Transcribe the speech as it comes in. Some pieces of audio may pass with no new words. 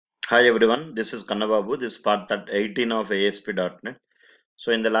Hi everyone, this is Kannababu. This is part 18 of ASP.NET.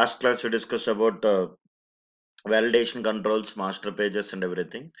 So in the last class we discussed about validation controls, master pages and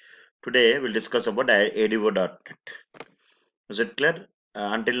everything. Today we'll discuss about ADO.NET. Is it clear?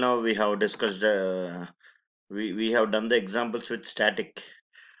 Until now we have discussed, we have done the examples with static.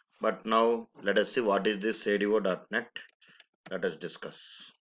 But now let us see what is this ADO.NET. Let us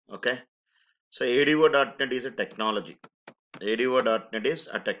discuss. Okay. So ADO.NET is a technology. ADO.NET is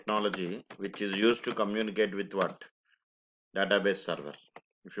a technology which is used to communicate with what? Database server.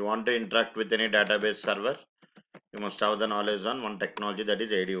 If you want to interact with any database server, you must have the knowledge on one technology, that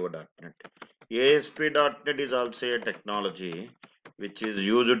is ADO.NET. ASP.NET is also a technology which is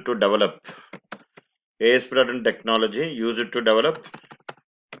used to develop. ASP.NET technology used to develop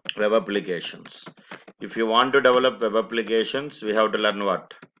web applications. If you want to develop web applications, we have to learn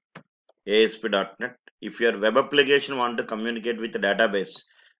what? ASP.NET. If your web application want to communicate with the database,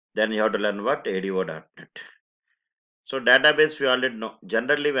 then you have to learn what? ADO.NET. So database we already know.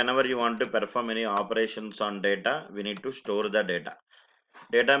 Generally, whenever you want to perform any operations on data, we need to store the data.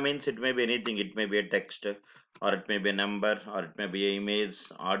 Data means it may be anything. It may be a text, or it may be a number, or it may be an image,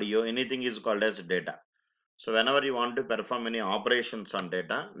 audio. Anything is called as data. So whenever you want to perform any operations on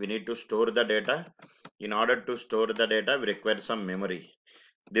data, we need to store the data. In order to store the data, we require some memory.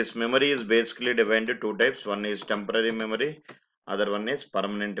 This memory is basically divided into two types. One is temporary memory, other one is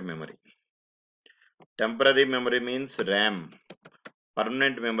permanent memory. Temporary memory means RAM.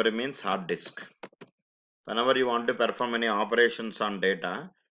 Permanent memory means hard disk. Whenever you want to perform any operations on data,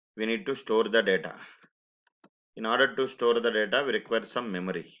 we need to store the data. In order to store the data, we require some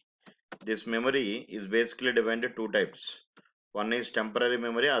memory. This memory is basically divided into two types. One is temporary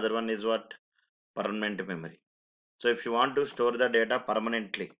memory, other one is what? Permanent memory. So if you want to store the data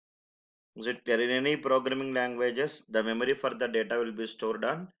permanently, is it clear? In any programming languages, the memory for the data will be stored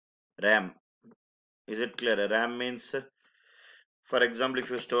on RAM. Is it clear? RAM means, for example,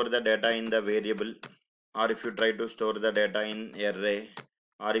 if you store the data in the variable, or if you try to store the data in array,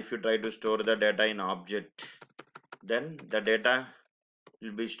 or if you try to store the data in object, then the data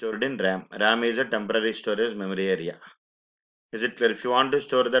will be stored in RAM. RAM is a temporary storage memory area. Is it clear? If you want to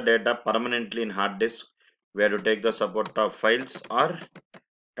store the data permanently in hard disk, we have to take the support of files or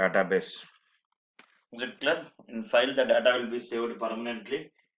database. Is it clear? In file, the data will be saved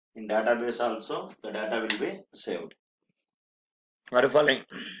permanently. In database also, the data will be saved. Are you following?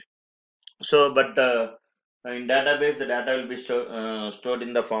 So, but in database, the data will be stored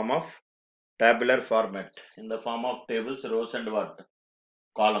in the form of tabular format, in the form of tables, rows, and what?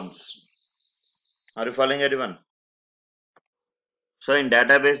 Columns. Are you following, everyone? So, in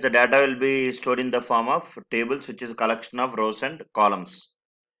database, the data will be stored in the form of tables, which is a collection of rows and columns.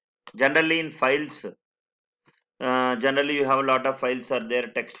 Generally, in files, generally you have a lot of files are there,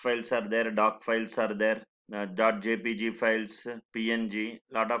 text files are there, doc files are there, .jpg files, png,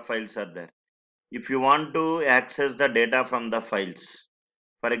 lot of files are there. If you want to access the data from the files,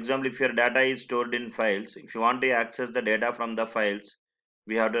 for example, if your data is stored in files, if you want to access the data from the files,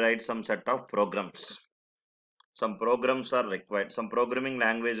 we have to write some set of programs. Some programs are required. Some programming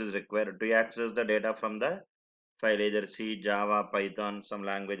language is required to access the data from the file, either C, Java, Python, some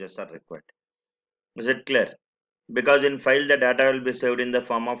languages are required. Is it clear? Because in file, the data will be saved in the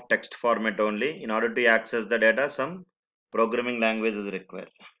form of text format only. In order to access the data, some programming language is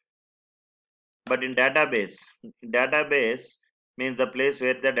required. But in database means the place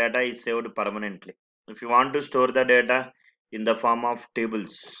where the data is saved permanently. If you want to store the data in the form of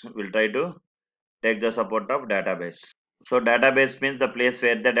tables, we'll try to take the support of database. So database means the place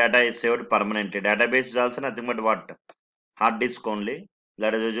where the data is saved permanently. Database is also nothing but what? Hard disk only.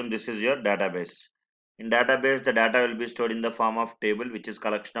 Let us assume this is your database. In database, the data will be stored in the form of table, which is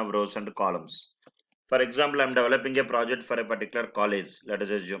collection of rows and columns. For example, I'm developing a project for a particular college. Let us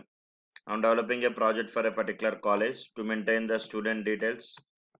assume I'm developing a project for a particular college to maintain the student details,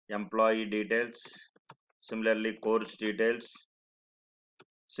 employee details, similarly course details,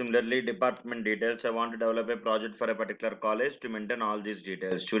 similarly department details. I want to develop a project for a particular college to maintain all these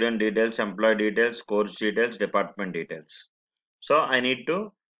details: student details, employee details, course details, department details. So I need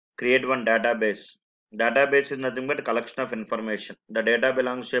to create one database. Database is nothing but a collection of information. The data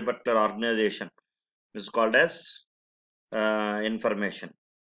belongs to a particular organization. It's called as information.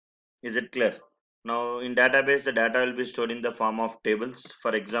 Is it clear? Now in database, the data will be stored in the form of tables.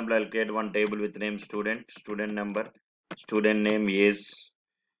 For example, I'll create one table with name student, student number, student name, age.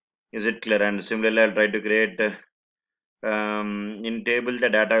 Is it clear? And similarly, I'll try to create in table, the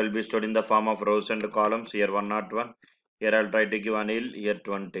data will be stored in the form of rows and columns. Here 101. Here I'll try to give Anil. Here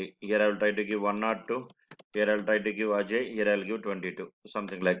 20. Here I will try to give 102. Here I'll try to give Ajay, here I'll give 22,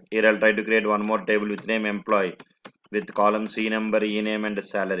 something like. Here I'll try to create one more table with name employee with column C number, E name and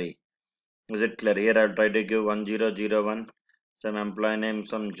salary. Is it clear? Here I'll try to give 1001, some employee name,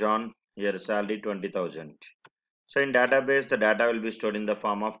 some John, here salary 20,000. So in database, the data will be stored in the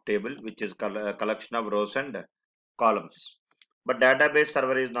form of table, which is a collection of rows and columns. But database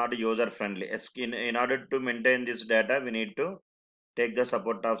server is not user friendly. In order to maintain this data, we need to take the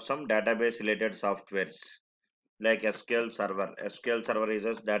support of some database related softwares like SQL Server. SQL Server is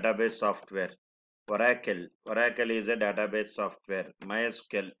a database software. Oracle is a database software.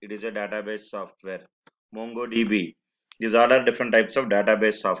 MySQL, it is a database software. MongoDB, these all are different types of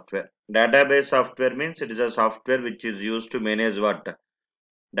database software. Database software means it is a software which is used to manage what?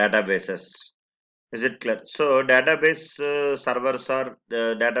 Databases. Is it clear? So database servers or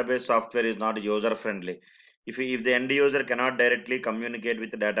database software is not user friendly. If the end user cannot directly communicate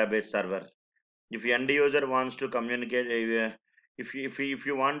with the database server, if the end user wants to communicate, if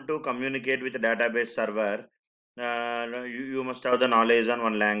you want to communicate with the database server, you must have the knowledge on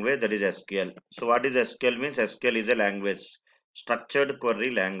one language, that is SQL. So what is SQL means? SQL is a language, structured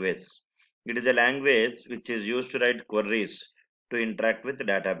query language. It is a language which is used to write queries to interact with the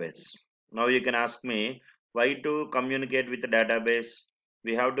database. Now you can ask me, why to communicate with the database?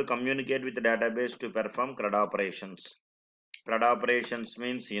 We have to communicate with the database to perform CRUD operations. CRUD operations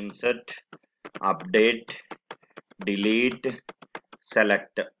means insert, update, delete,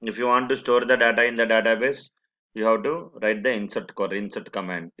 select. If you want to store the data in the database, you have to write the insert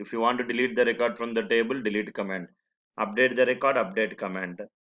command. If you want to delete the record from the table, delete command. Update the record, update command.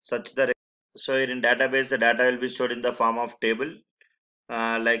 Such the So here in database, the data will be stored in the form of table.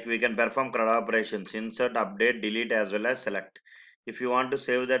 Like we can perform CRUD operations, insert, update, delete as well as select. If you want to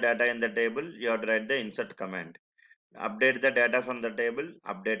save the data in the table, you have to write the insert command. Update the data from the table,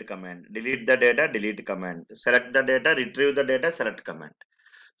 update command. Delete the data, delete command. Select the data, retrieve the data, select command.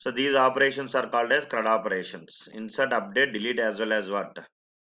 So these operations are called as CRUD operations. Insert, update, delete as well as what?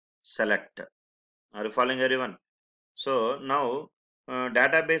 Select. Are you following everyone? So now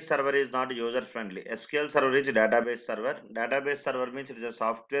database server is not user friendly. SQL server is database server. Database server means it is a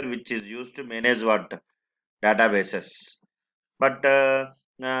software which is used to manage what? Databases. But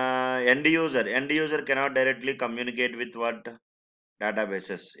end user cannot directly communicate with what?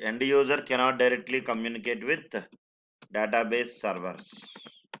 Databases. End user cannot directly communicate with database servers.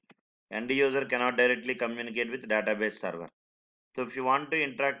 End user cannot directly communicate with database server. So if you want to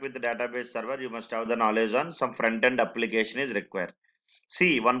interact with the database server, you must have the knowledge on some front-end application is required.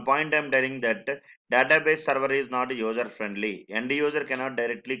 See, one point I'm telling that database server is not user friendly. End user cannot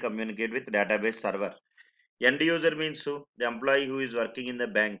directly communicate with database server. End user means who? The employee who is working in the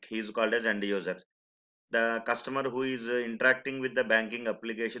bank. He is called as end user. The customer who is interacting with the banking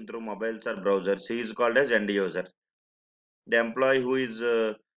application through mobiles or browsers, he is called as end user. The employee who is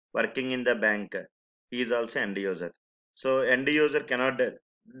working in the bank, he is also end user. So end user cannot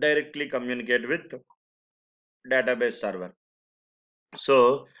directly communicate with database server.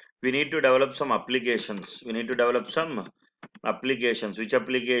 So we need to develop some applications. We need to develop some applications. Which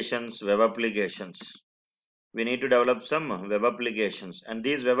applications? Web applications. We need to develop some web applications, and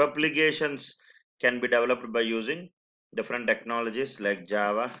these web applications can be developed by using different technologies like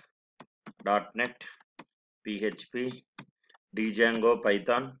Java, .NET, PHP, Django,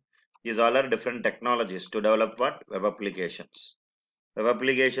 Python. These all are different technologies to develop what? Web applications. Web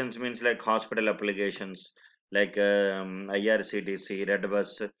applications means like hospital applications, like IRCTC,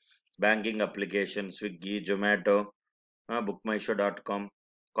 Redbus, banking applications, Swiggy, Zomato, bookmyshow.com,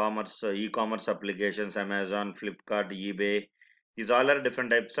 commerce, e-commerce applications, Amazon, Flipkart, eBay. These all are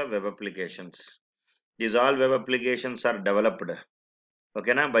different types of web applications. These all web applications are developed,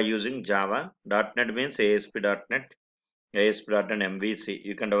 okay, now by using Java. .NET means ASP.NET, ASP.NET MVC.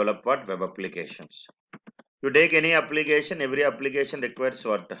 You can develop what? Web applications. You take any application, every application requires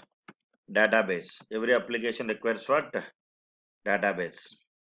what? Database. Every application requires what? Database.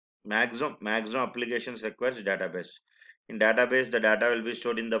 Maximum applications requires database. In database, the data will be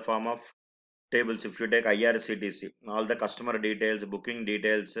stored in the form of tables. If you take IRCTC, all the customer details, booking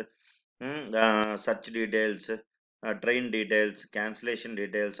details, search details, train details, cancellation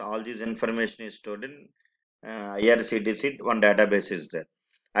details, all these information is stored in IRCTC. One database is there.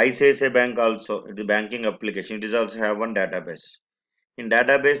 ICICI Bank also, the banking application, it is also have one database. In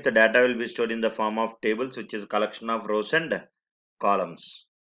database, the data will be stored in the form of tables, which is collection of rows and columns.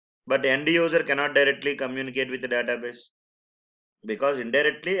 But end user cannot directly communicate with the database, because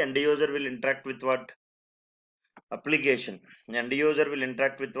indirectly end user will interact with what? Application. End user will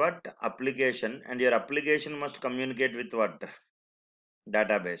interact with what? Application, and your application must communicate with what?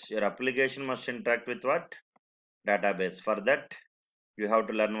 Database. Your application must interact with what? Database. For that, you have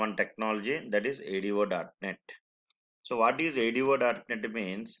to learn one technology, that is ADO.NET. So what is ADO.NET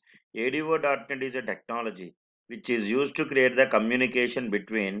means? ADO.NET is a technology which is used to create the communication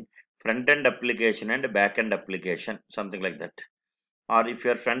between front-end application and back-end application, something like that. Or if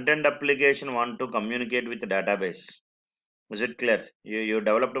your front-end application want to communicate with the database, is it clear? You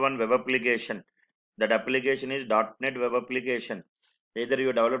developed one web application. That application is .NET web application. Either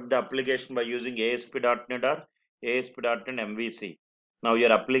you developed the application by using ASP.NET or ASP.NET MVC. Now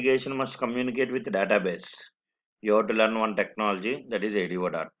your application must communicate with the database. You have to learn one technology, that is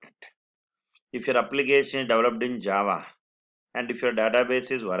ADO.NET. If your application is developed in Java and if your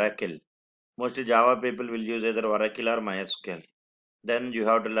database is Oracle, mostly Java people will use either Oracle or MySQL. Then you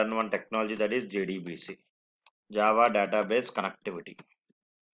have to learn one technology, that is JDBC, Java Database Connectivity.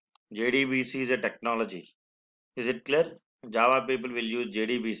 JDBC is a technology. Is it clear? Java people will use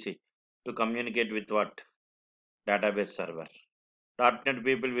JDBC to communicate with what? Database server. .NET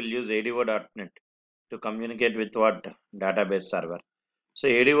people will use ADO.NET to communicate with what? Database server. So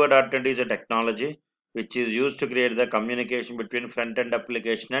ADO.NET is a technology which is used to create the communication between front-end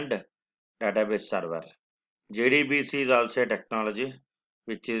application and database server. JDBC is also a technology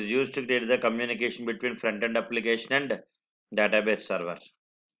which is used to create the communication between front-end application and database server.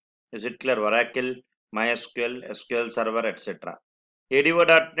 Is it clear? Oracle, MySQL, SQL Server, etc.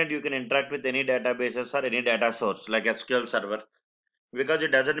 ADO.NET you can interact with any databases or any data source like SQL Server, because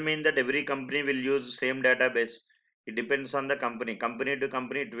it doesn't mean that every company will use same database. It depends on the company. Company to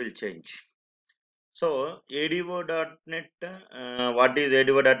company it will change. So ADO.NET, what is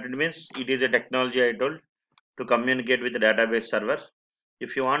ADO.NET means? It is a technology I told to communicate with the database server.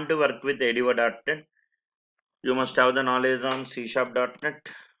 If you want to work with ADO.NET, you must have the knowledge on C#.NET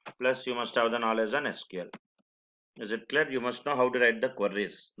plus you must have the knowledge on SQL. Is it clear? You must know how to write the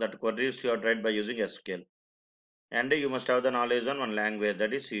queries. That queries you have to write by using SQL. And you must have the knowledge on one language,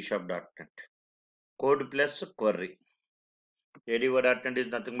 that is C#.NET. Code plus query. ADO.NET is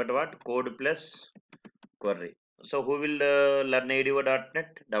nothing but what? Code plus query. So who will learn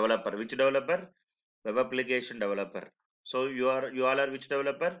ADO.NET? Developer. Which developer? Web application developer. So you all are which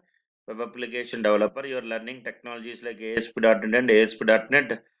developer? Web application developer. You are learning technologies like ASP.NET and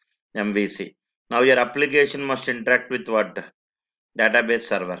ASP.NET MVC. Now your application must interact with what? Database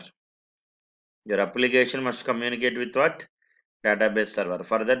server. Your application must communicate with what? Database server.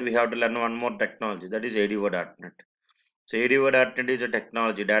 For that we have to learn one more technology, that is ADO.NET. So ADO.NET is a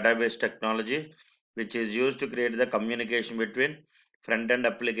technology, database technology, which is used to create the communication between front-end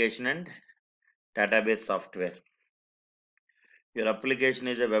application and database software. Your application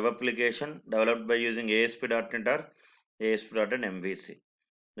is a web application developed by using ASP.NET or ASP.NET MVC.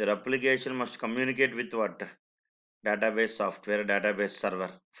 Your application must communicate with what? Database software, database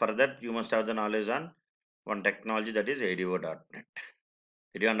server. For that, you must have the knowledge on one technology, that is ADO.NET.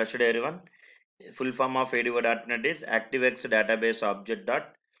 Did you understand, everyone? Full form of ADO.NET is ActiveX Database Object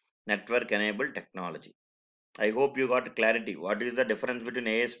Network Enabled Technology. I hope you got clarity. What is the difference between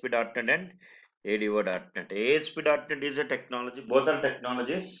ASP.NET and ADO.NET? ASP.NET is a technology, both are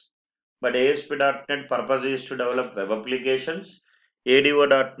technologies, but ASP.NET purpose is to develop web applications.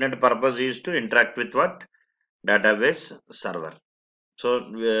 ADO.NET purpose is to interact with what? Database server. So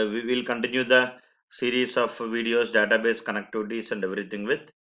we will continue the series of videos, database connectivities and everything with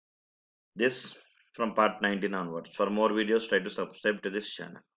this from part 19 onwards. For more videos, try to subscribe to this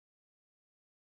channel.